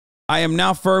I am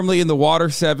now firmly in the Water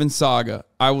 7 saga.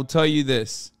 I will tell you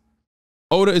this.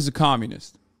 Oda is a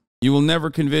communist. You will never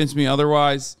convince me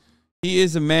otherwise. He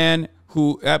is a man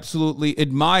who absolutely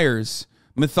admires,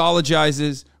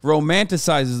 mythologizes,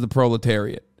 romanticizes the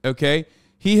proletariat, okay?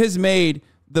 He has made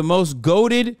the most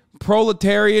goated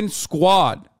proletarian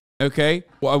squad, okay?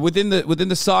 Within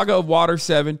the saga of Water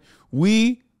 7,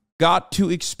 we got to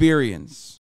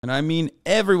experience, and I mean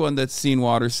everyone that's seen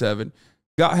Water 7,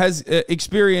 has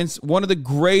experienced one of the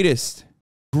greatest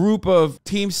group of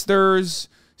teamsters,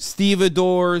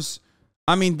 stevedores.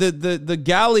 I mean, the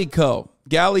Galley Co.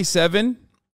 Galley 7,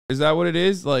 is that what it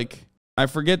is? Like, I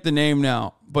forget the name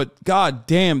now, but god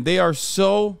damn, they're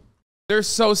so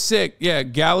sick. Yeah,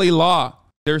 Galley Law.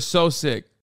 They're so sick.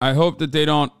 I hope that they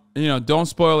don't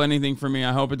spoil anything for me.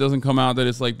 I hope it doesn't come out that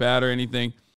it's like bad or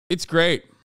anything. It's great.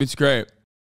 It's great.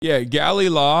 Yeah, Galley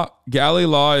Law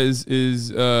is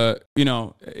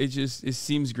it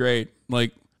seems great.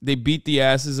 Like, they beat the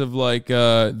asses of like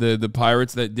the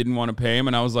pirates that didn't want to pay him,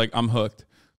 and I was like, I'm hooked.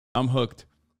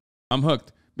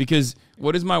 Because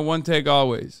what is my one take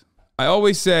always? I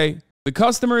always say the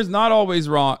customer is not always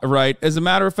wrong, right? As a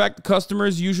matter of fact, the customer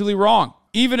is usually wrong.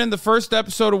 Even in the first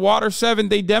episode of Water 7,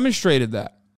 they demonstrated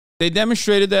that. They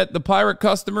demonstrated that the pirate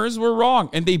customers were wrong,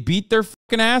 and they beat their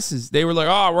fucking asses. They were like,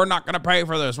 oh, we're not going to pay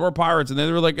for this. We're pirates. And then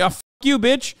they were like, oh, fuck you,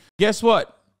 bitch. Guess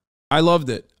what? I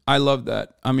loved it. I love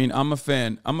that. I mean, I'm a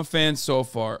fan. I'm a fan so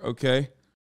far, okay?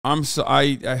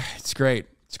 It's great.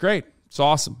 It's great. It's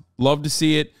awesome. Love to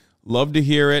see it. Love to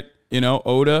hear it. You know,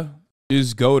 Oda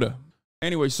is Goda.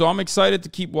 Anyway, so I'm excited to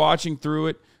keep watching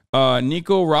through it.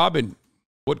 Nico Robin,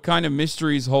 what kind of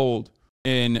mysteries hold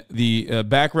in the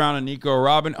background of Nico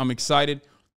Robin? I'm excited.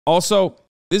 Also,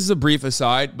 this is a brief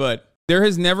aside, but there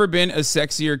has never been a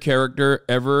sexier character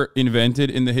ever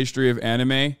invented in the history of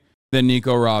anime than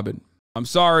Nico Robin. I'm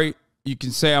sorry. You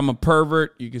can say I'm a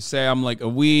pervert. You can say I'm like a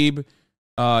weeb.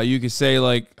 You could say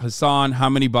like, Hasan, how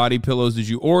many body pillows did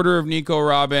you order of Nico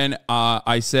Robin?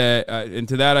 I said, and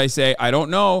to that I say, I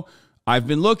don't know. I've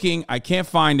been looking. I can't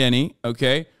find any.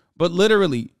 Okay. But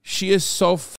literally, she is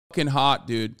so fucking hot,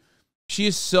 dude. She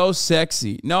is so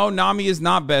sexy. No, Nami is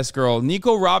not best girl.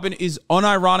 Nico Robin is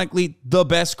unironically the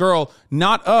best girl,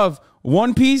 not of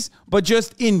One Piece, but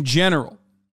just in general.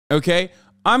 Okay.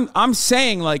 I'm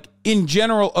saying like in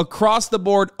general across the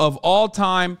board of all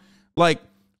time, like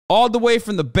all the way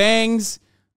from the bangs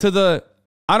to the,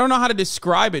 I don't know how to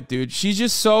describe it, dude.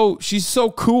 She's so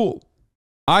cool.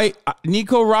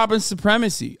 Nico Robin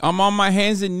supremacy. I'm on my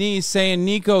hands and knees saying,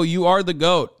 Nico, you are the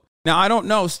GOAT. Now, I don't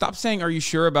know. Stop saying, are you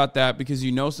sure about that? Because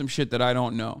you know some shit that I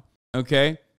don't know.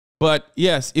 Okay. But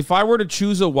yes, if I were to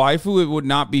choose a waifu, it would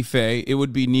not be Faye. It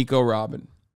would be Nico Robin.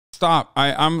 Stop.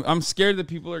 I'm scared that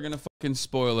people are going to fucking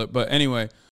spoil it. But anyway,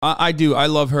 I do. I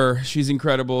love her. She's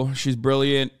incredible. She's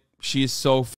brilliant. She is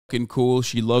so fucking cool.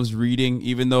 She loves reading,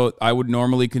 even though I would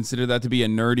normally consider that to be a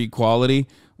nerdy quality.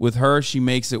 With her, she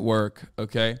makes it work.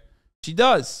 Okay. She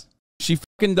does. She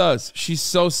fucking does. She's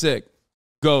so sick.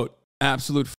 GOAT.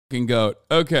 Absolute fucking GOAT.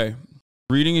 Okay.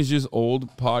 Reading is just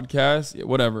old podcast. Yeah,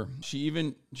 whatever.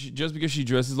 She just because she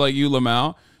dresses like you,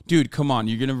 Lamau. Dude, come on.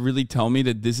 You're going to really tell me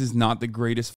that this is not the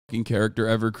greatest fucking character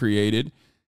ever created?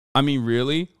 I mean,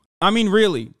 really?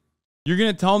 You're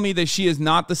going to tell me that she is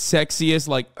not the sexiest?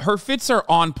 Like, her fits are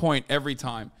on point every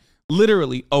time.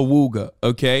 Literally, awooga,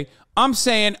 okay? I'm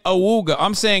saying awooga.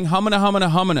 I'm saying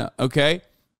humana, okay?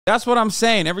 That's what I'm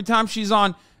saying. Every time she's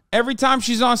on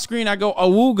screen, I go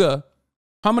awooga.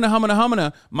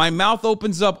 Humana. My mouth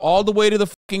opens up all the way to the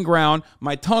fucking ground.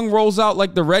 My tongue rolls out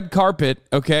like the red carpet,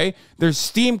 okay? There's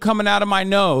steam coming out of my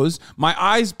nose. My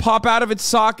eyes pop out of its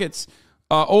sockets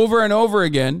over and over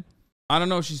again. I don't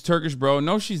know if she's Turkish, bro.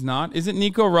 No, she's not. Isn't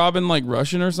Nico Robin like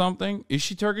Russian or something? Is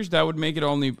she Turkish? That would make it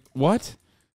only... What?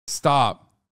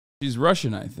 Stop. She's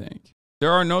Russian, I think.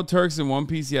 There are no Turks in One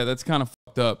Piece. Yeah, that's kind of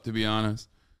fucked up, to be honest.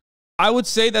 I would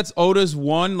say that's Oda's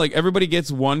one, like everybody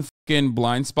gets one fucking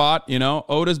blind spot, you know?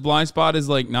 Oda's blind spot is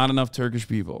like not enough Turkish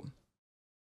people.